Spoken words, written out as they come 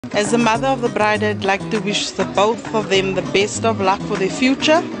As the mother of the bride, I'd like to wish the both of them the best of luck for their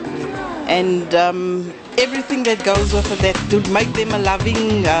future and everything that goes with it, that to make them a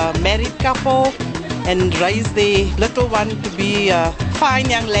loving married couple and raise their little one to be a fine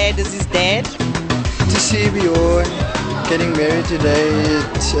young lad as his dad. To see Bjorn getting married today,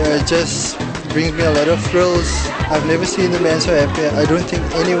 it just brings me a lot of thrills. I've never seen the man so happy. I don't think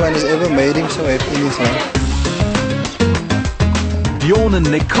anyone has ever made him so happy in his life. Bjorn and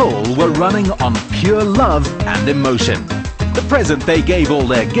Nicole were running on pure love and emotion. The present they gave all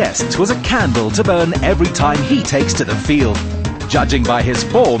their guests was a candle to burn every time he takes to the field. Judging by his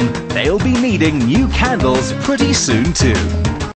form, they'll be needing new candles pretty soon too.